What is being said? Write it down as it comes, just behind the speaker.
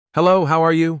Hello, how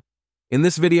are you? In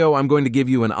this video, I'm going to give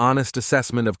you an honest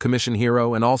assessment of Commission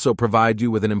Hero and also provide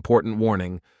you with an important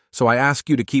warning, so I ask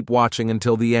you to keep watching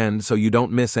until the end so you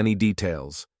don't miss any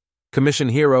details. Commission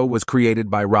Hero was created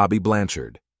by Robby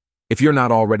Blanchard. If you're not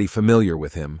already familiar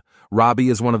with him, Robby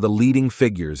is one of the leading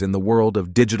figures in the world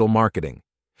of digital marketing.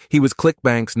 He was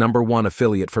ClickBank's #1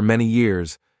 affiliate for many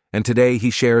years, and today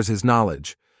he shares his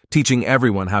knowledge, teaching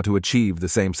everyone how to achieve the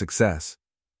same success.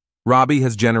 Robby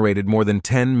has generated more than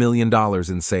 $10 million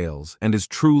in sales and is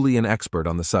truly an expert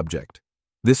on the subject.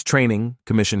 This training,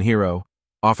 Commission Hero,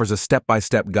 offers a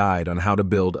step-by-step guide on how to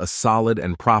build a solid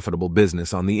and profitable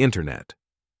business on the internet.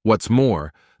 What's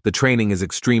more, the training is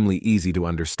extremely easy to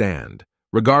understand,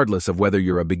 regardless of whether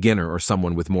you're a beginner or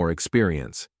someone with more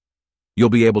experience. You'll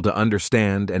be able to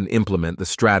understand and implement the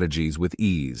strategies with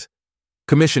ease.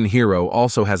 Commission Hero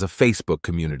also has a Facebook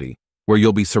community, where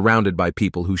you'll be surrounded by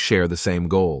people who share the same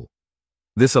goal.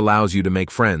 This allows you to make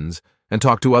friends and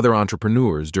talk to other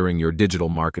entrepreneurs during your digital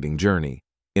marketing journey.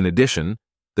 In addition,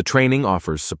 the training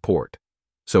offers support.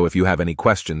 So if you have any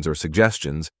questions or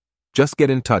suggestions, just get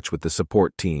in touch with the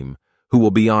support team, who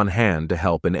will be on hand to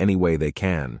help in any way they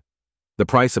can. The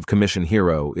price of Commission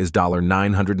Hero is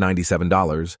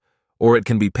 $997, or it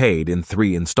can be paid in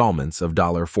 3 installments of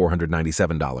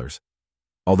 $497.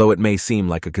 Although it may seem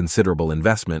like a considerable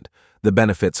investment, the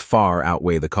benefits far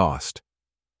outweigh the cost.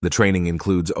 The training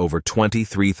includes over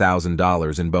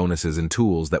 $23,000 in bonuses and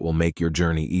tools that will make your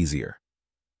journey easier.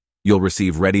 You'll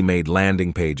receive ready-made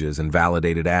landing pages and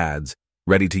validated ads,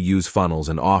 ready-to-use funnels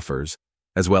and offers,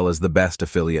 as well as the best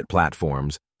affiliate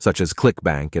platforms, such as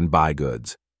ClickBank and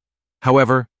BuyGoods.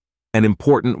 However, an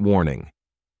important warning.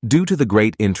 Due to the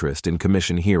great interest in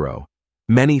Commission Hero,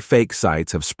 many fake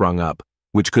sites have sprung up,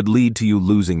 which could lead to you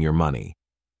losing your money.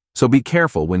 So be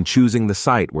careful when choosing the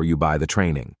site where you buy the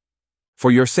training. For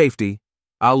your safety,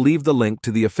 I'll leave the link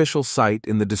to the official site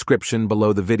in the description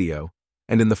below the video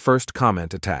and in the first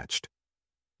comment attached.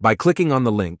 By clicking on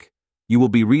the link, you will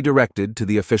be redirected to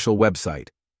the official website,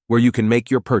 where you can make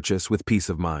your purchase with peace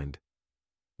of mind.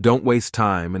 Don't waste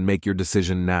time and make your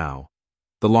decision now.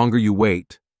 The longer you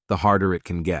wait, the harder it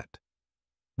can get.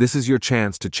 This is your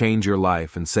chance to change your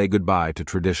life and say goodbye to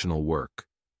traditional work.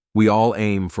 We all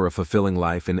aim for a fulfilling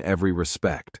life in every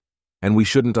respect, and we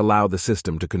shouldn't allow the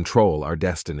system to control our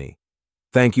destiny.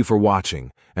 Thank you for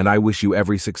watching, and I wish you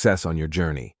every success on your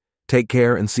journey. Take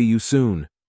care and see you soon.